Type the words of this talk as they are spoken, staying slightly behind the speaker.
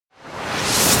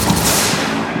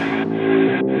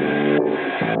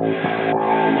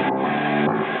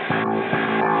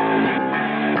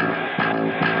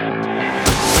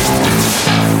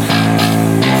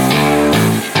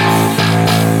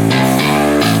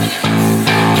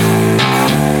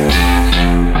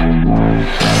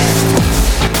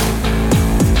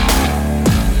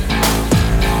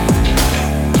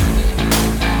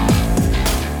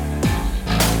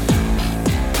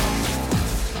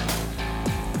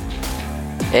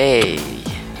Hey,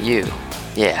 you.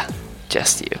 Yeah,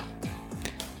 just you.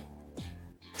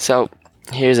 So,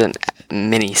 here's a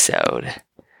mini-sode.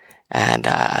 And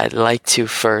I'd like to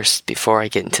first, before I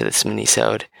get into this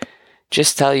mini-sode,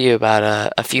 just tell you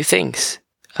about a few things.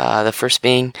 The first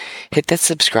being, hit that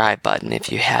subscribe button if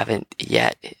you haven't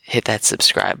yet. Hit that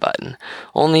subscribe button.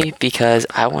 Only because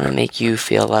I want to make you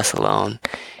feel less alone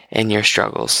in your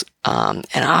struggles. And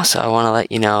also, I want to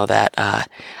let you know that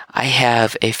I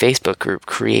have a Facebook group,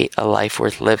 Create a Life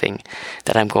Worth Living,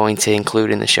 that I'm going to include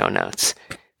in the show notes.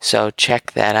 So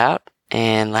check that out.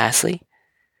 And lastly,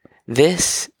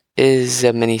 this is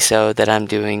a mini-sode that I'm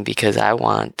doing because I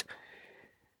want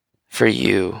for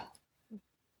you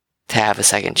to have a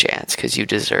second chance, because you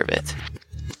deserve it.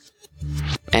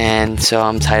 And so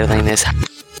I'm titling this,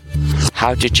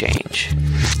 How to Change,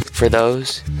 for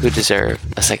those who deserve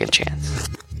a second chance.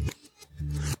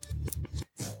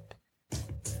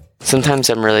 Sometimes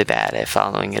I'm really bad at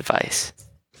following advice,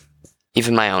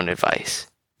 even my own advice.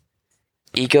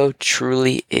 Ego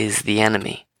truly is the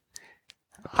enemy.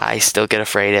 I still get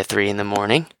afraid at 3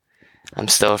 a.m. I'm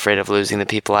still afraid of losing the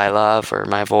people I love, or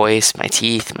my voice, my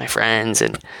teeth, my friends,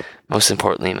 and most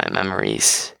importantly, my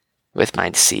memories with my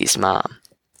deceased mom.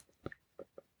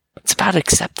 It's about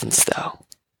acceptance, though.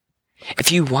 If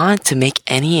you want to make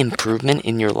any improvement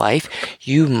in your life,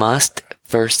 you must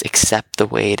first accept the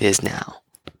way it is now.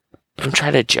 Don't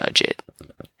try to judge it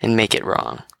and make it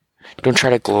wrong. Don't try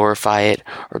to glorify it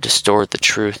or distort the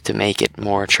truth to make it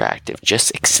more attractive.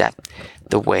 Just accept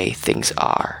the way things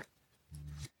are.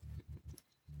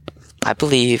 I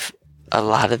believe a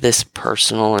lot of this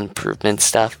personal improvement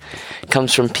stuff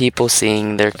comes from people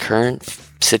seeing their current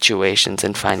situations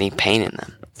and finding pain in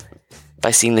them. By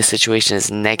seeing the situation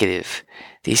as negative,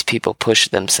 these people push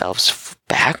themselves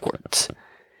backwards.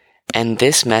 And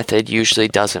this method usually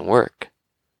doesn't work.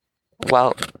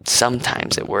 Well,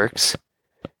 sometimes it works.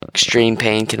 Extreme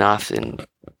pain can often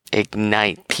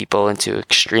ignite people into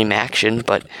extreme action,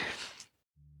 but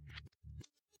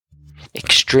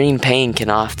extreme pain can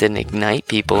often ignite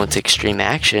people into extreme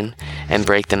action and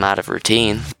break them out of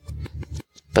routine.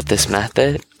 But this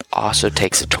method also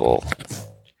takes a toll.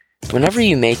 Whenever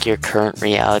you make your current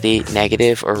reality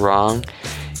negative or wrong,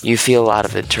 you feel a lot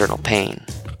of internal pain.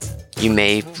 You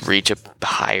may reach a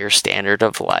higher standard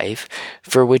of life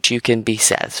for which you can be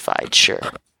satisfied,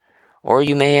 sure. Or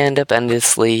you may end up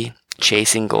endlessly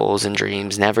chasing goals and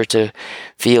dreams, never to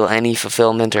feel any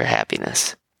fulfillment or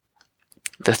happiness.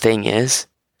 The thing is,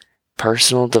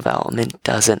 personal development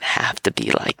doesn't have to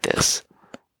be like this.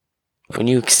 When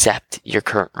you accept your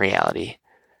current reality,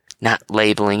 not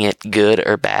labeling it good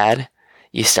or bad,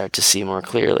 you start to see more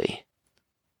clearly.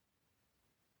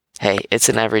 Hey, it's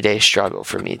an everyday struggle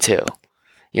for me too.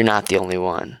 You're not the only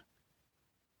one.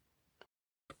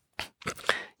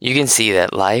 You can see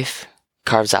that life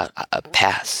carves out a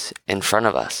path in front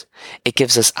of us. It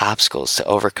gives us obstacles to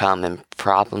overcome and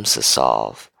problems to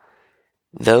solve.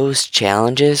 Those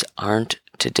challenges aren't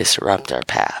to disrupt our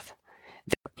path.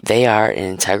 They are an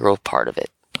integral part of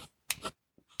it.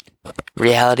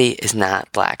 Reality is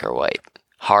not black or white,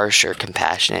 harsh or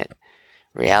compassionate.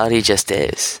 Reality just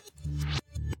is.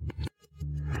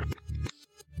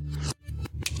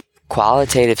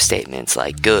 Qualitative statements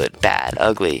like good, bad,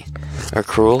 ugly, or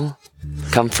cruel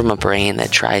come from a brain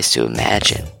that tries to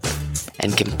imagine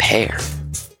and compare.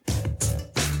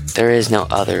 There is no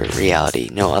other reality,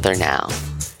 no other now,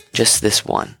 just this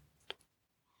one.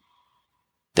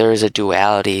 There is a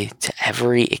duality to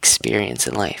every experience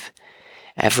in life.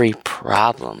 Every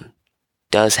problem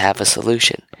does have a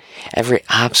solution. Every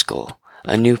obstacle,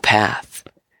 a new path.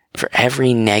 For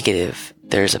every negative,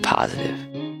 there's a positive.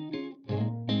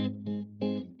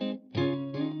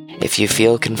 If you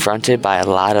feel confronted by a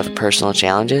lot of personal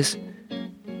challenges,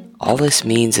 all this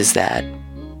means is that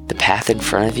the path in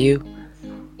front of you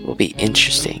will be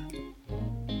interesting,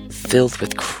 filled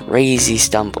with crazy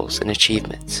stumbles and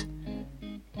achievements.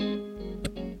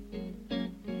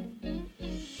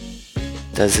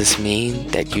 Does this mean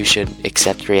that you should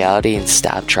accept reality and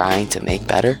stop trying to make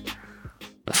better?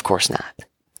 Of course not.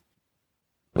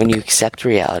 When you accept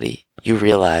reality, you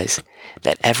realize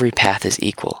that every path is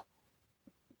equal.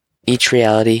 Each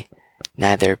reality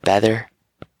neither better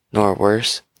nor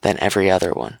worse than every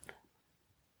other one.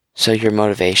 So your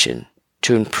motivation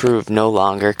to improve no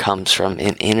longer comes from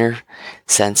an inner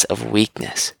sense of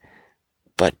weakness,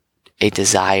 but a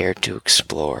desire to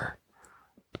explore.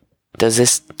 Does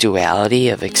this duality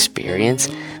of experience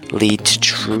lead to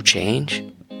true change?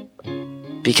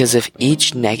 Because if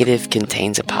each negative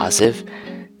contains a positive,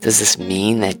 does this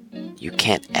mean that you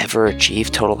can't ever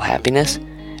achieve total happiness,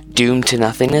 doomed to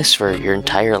nothingness for your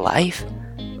entire life?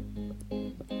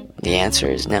 The answer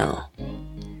is no.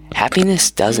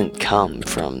 Happiness doesn't come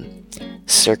from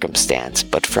circumstance,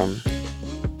 but from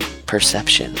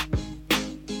perception.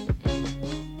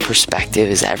 Perspective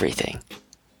is everything.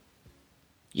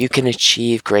 You can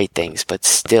achieve great things, but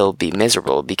still be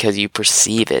miserable because you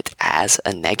perceive it as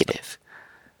a negative.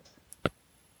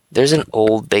 There's an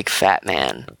old big fat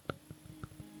man.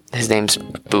 His name's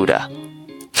Buddha.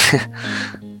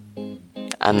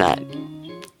 I'm not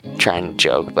trying to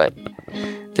joke, but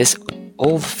this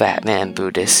old fat man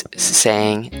Buddhist is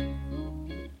saying,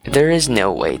 there is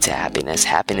no way to happiness.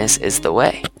 Happiness is the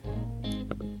way.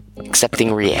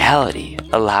 Accepting reality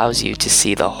allows you to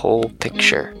see the whole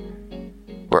picture,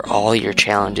 where all your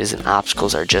challenges and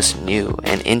obstacles are just new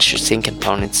and interesting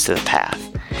components to the path.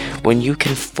 When you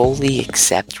can fully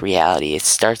accept reality, it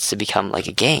starts to become like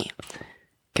a game.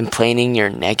 Complaining your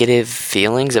negative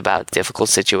feelings about difficult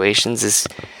situations is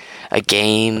a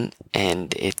game,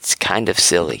 and it's kind of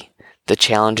silly. The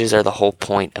challenges are the whole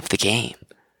point of the game.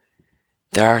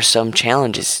 There are some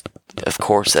challenges, of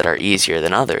course, that are easier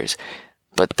than others,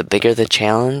 but the bigger the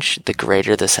challenge, the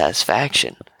greater the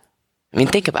satisfaction. I mean,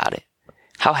 think about it.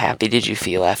 How happy did you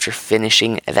feel after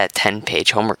finishing that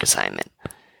 10-page homework assignment?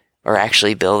 Or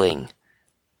actually building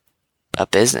a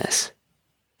business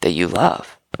that you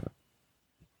love?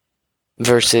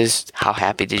 Versus how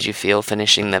happy did you feel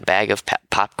finishing the bag of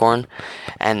popcorn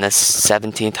and the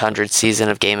 1700th season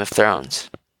of Game of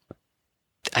Thrones?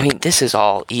 I mean, this is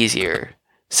all easier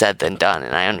said than done,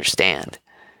 and I understand.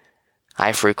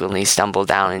 I frequently stumble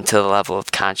down into the level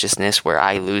of consciousness where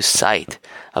I lose sight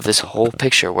of this whole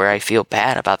picture, where I feel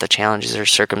bad about the challenges or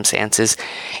circumstances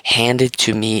handed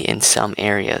to me in some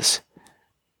areas.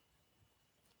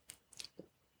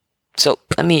 So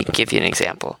let me give you an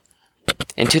example.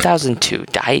 In 2002,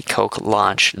 Diet Coke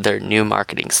launched their new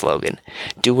marketing slogan,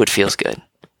 "Do What Feels Good."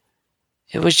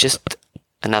 It was just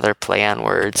another play on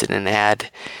words in an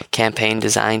ad campaign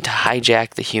designed to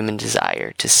hijack the human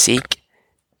desire to seek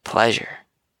pleasure.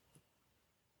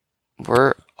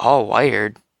 We're all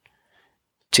wired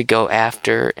to go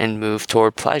after and move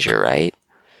toward pleasure, right?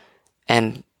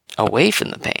 And away from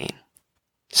the pain.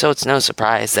 So it's no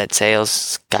surprise that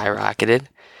sales skyrocketed,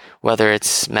 whether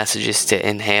it's messages to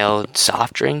inhale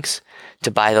soft drinks,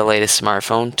 to buy the latest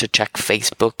smartphone, to check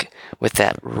Facebook with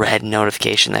that red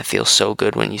notification that feels so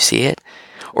good when you see it,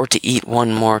 or to eat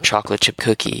one more chocolate chip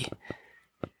cookie.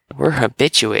 We're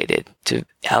habituated to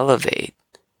elevate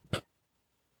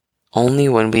only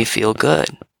when we feel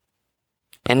good.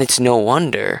 And it's no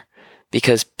wonder,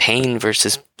 because pain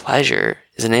versus pleasure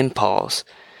is an impulse,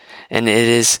 and it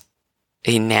is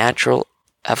a natural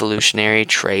evolutionary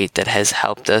trait that has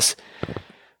helped us,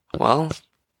 well,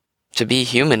 to be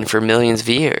human for millions of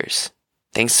years.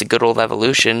 Thanks to good old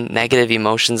evolution, negative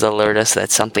emotions alert us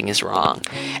that something is wrong,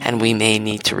 and we may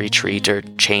need to retreat or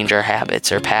change our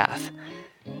habits or path.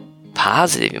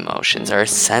 Positive emotions are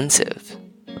sensitive.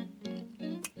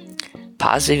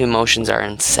 Positive emotions are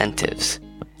incentives,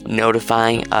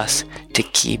 notifying us to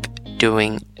keep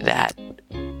doing that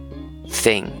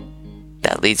thing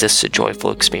that leads us to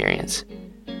joyful experience.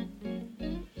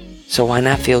 So why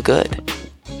not feel good?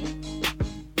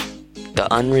 The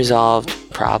unresolved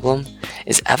problem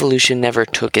is evolution never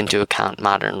took into account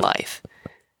modern life.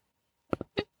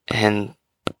 And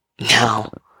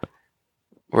now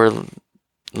we're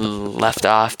left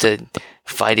off to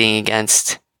fighting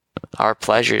against our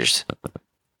pleasures.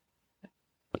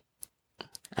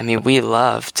 I mean, we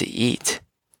love to eat.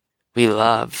 We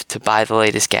love to buy the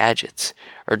latest gadgets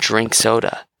or drink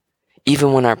soda,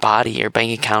 even when our body or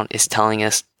bank account is telling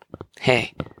us,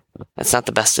 hey, that's not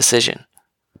the best decision.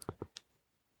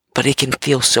 But it can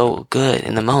feel so good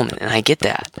in the moment, and I get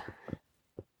that.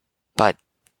 But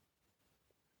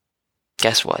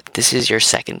guess what? This is your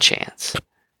second chance.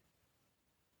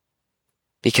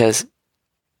 Because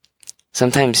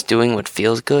sometimes doing what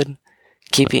feels good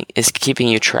is keeping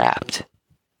you trapped.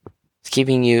 It's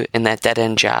keeping you in that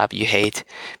dead-end job you hate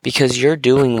because you're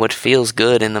doing what feels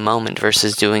good in the moment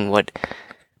versus doing what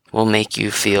will make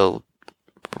you feel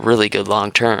really good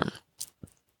long term.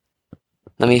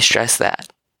 Let me stress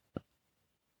that.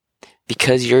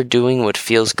 Because you're doing what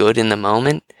feels good in the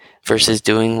moment versus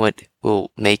doing what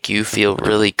will make you feel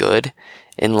really good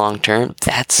in long term,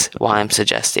 that's why I'm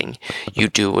suggesting you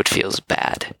do what feels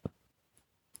bad.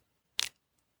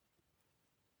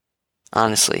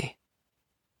 Honestly,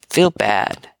 feel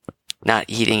bad not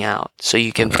eating out so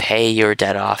you can pay your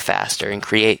debt off faster and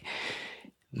create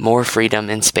more freedom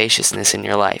and spaciousness in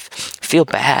your life. Feel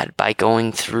bad by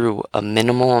going through a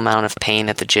minimal amount of pain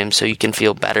at the gym so you can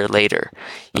feel better later,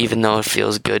 even though it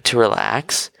feels good to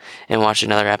relax and watch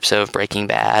another episode of Breaking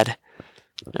Bad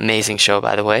Amazing show,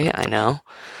 by the way, I know.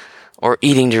 Or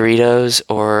eating Doritos,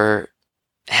 or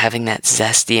having that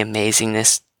zesty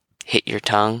amazingness hit your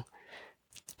tongue.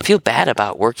 Feel bad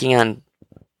about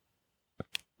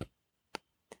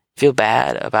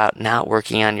not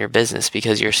working on your business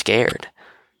because you're scared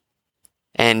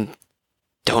and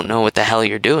don't know what the hell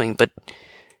you're doing, but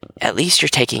at least you're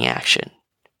taking action.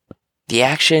 The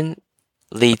action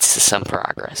leads to some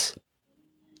progress.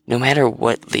 No matter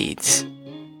what leads.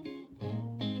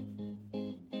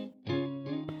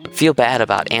 Feel bad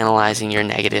about analyzing your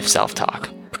negative self-talk.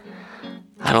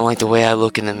 I don't like the way I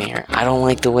look in the mirror. I don't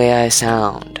like the way I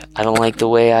sound. I don't like the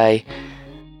way I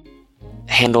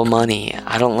handle money.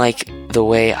 I don't like the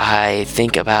way I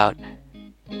think about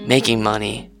making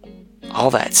money.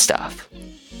 All that stuff.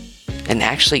 And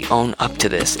actually own up to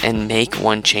this and make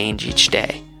one change each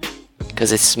day.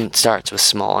 Because it starts with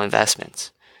small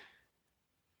investments.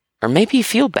 Or maybe you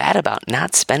feel bad about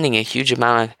not spending a huge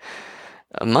amount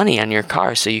of money on your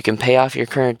car so you can pay off your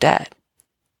current debt.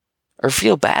 Or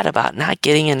feel bad about not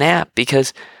getting a nap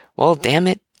because, well, damn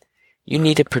it, you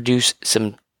need to produce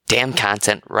some damn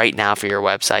content right now for your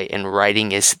website, and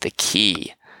writing is the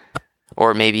key.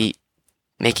 Or maybe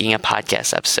making a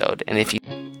podcast episode. And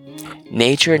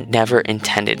nature never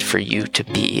intended for you to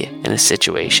be in a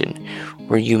situation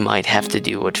where you might have to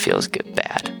do what feels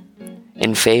bad,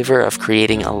 in favor of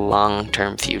creating a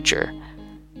long-term future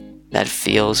that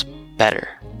feels better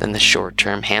than the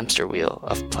short-term hamster wheel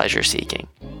of pleasure seeking.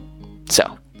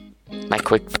 So, my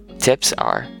quick tips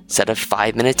are: set a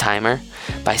 5-minute timer.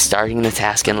 By starting the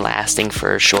task and lasting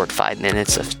for a short 5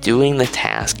 minutes of doing the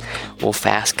task will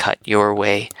fast cut your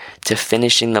way to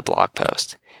finishing the blog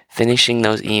post, finishing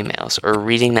those emails, or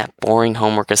reading that boring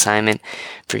homework assignment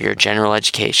for your general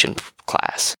education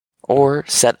class. Or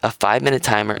set a 5-minute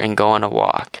timer and go on a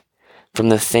walk from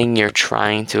the thing you're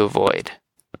trying to avoid.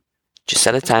 Just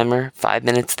set a timer, 5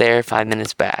 minutes there, 5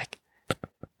 minutes back.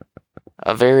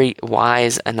 A very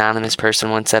wise anonymous person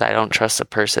once said, "I don't trust a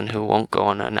person who won't go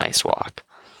on a nice walk."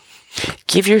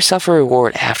 Give yourself a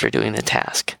reward after doing the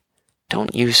task.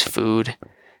 Don't use food.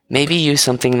 Maybe use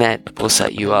something that will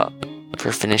set you up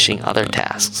for finishing other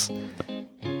tasks.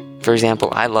 For example,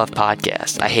 I love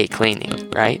podcasts. I hate cleaning,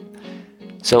 right?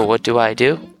 So what do?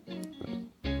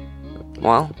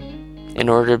 Well, in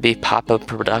order to be pop-up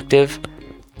productive,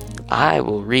 I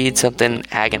will read something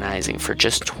agonizing for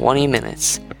just 20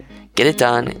 minutes. Get it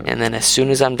done, and then as soon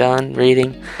as I'm done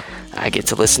reading, I get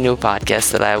to listen to a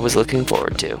podcast that I was looking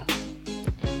forward to.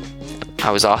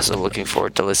 I was also looking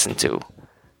forward to listen to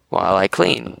while I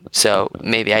clean, so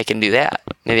maybe I can do that.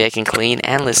 Maybe I can clean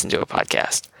and listen to a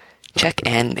podcast. Check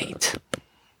and mate.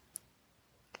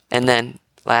 And then,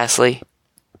 lastly,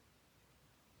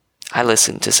 I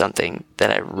listen to something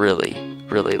that I really,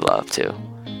 really love too.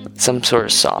 Some sort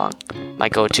of song. My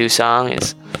go-to song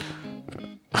is,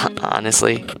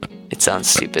 honestly, it sounds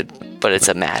stupid, but it's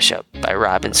a mashup by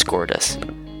Robin Scordas.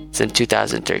 It's in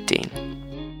 2013.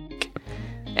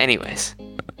 Anyways,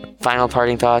 final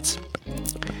parting thoughts.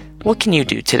 What can you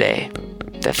do today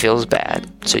that feels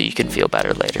bad so you can feel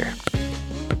better later?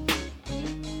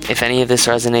 If any of this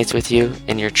resonates with you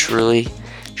and you're truly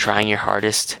trying your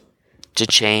hardest to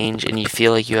change and you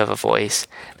feel like you have a voice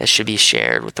that should be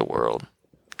shared with the world,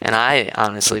 and I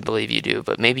honestly believe you do,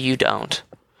 but maybe you don't,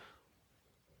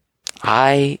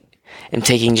 I am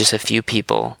taking just a few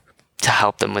people to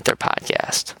help them with their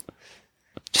podcast.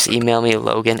 Just email me,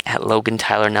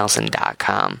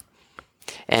 logan@logantylernelson.com.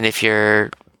 And if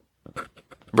you're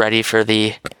ready for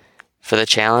the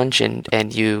challenge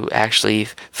and you actually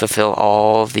fulfill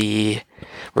all the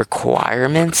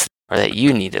requirements or that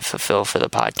you need to fulfill for the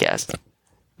podcast,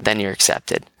 then you're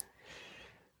accepted.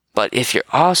 But if you're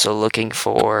also looking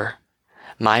for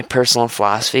my personal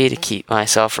philosophy to keep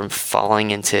myself from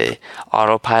falling into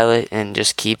autopilot and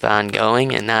just keep on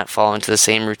going and not fall into the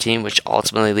same routine, which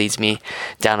ultimately leads me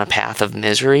down a path of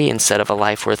misery instead of a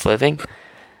life worth living,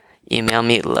 email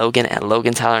me at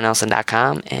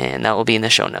logan@logantylernelson.com, and that will be in the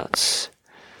show notes.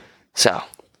 So,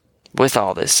 with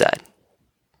all this said,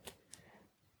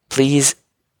 please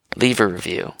leave a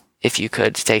review if you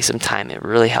could, to take some time. It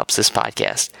really helps this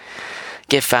podcast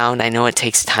get found. I know it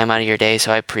takes time out of your day,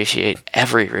 so I appreciate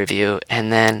every review.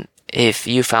 And then if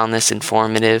you found this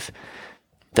informative,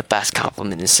 the best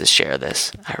compliment is to share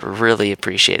this. I really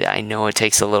appreciate it. I know it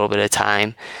takes a little bit of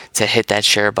time to hit that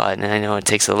share button, and I know it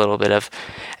takes a little bit of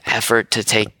effort to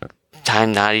take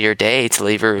time out of your day to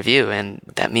leave a review, and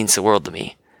that means the world to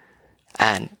me.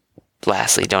 And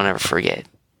lastly, don't ever forget,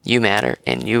 you matter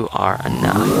and you are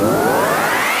enough.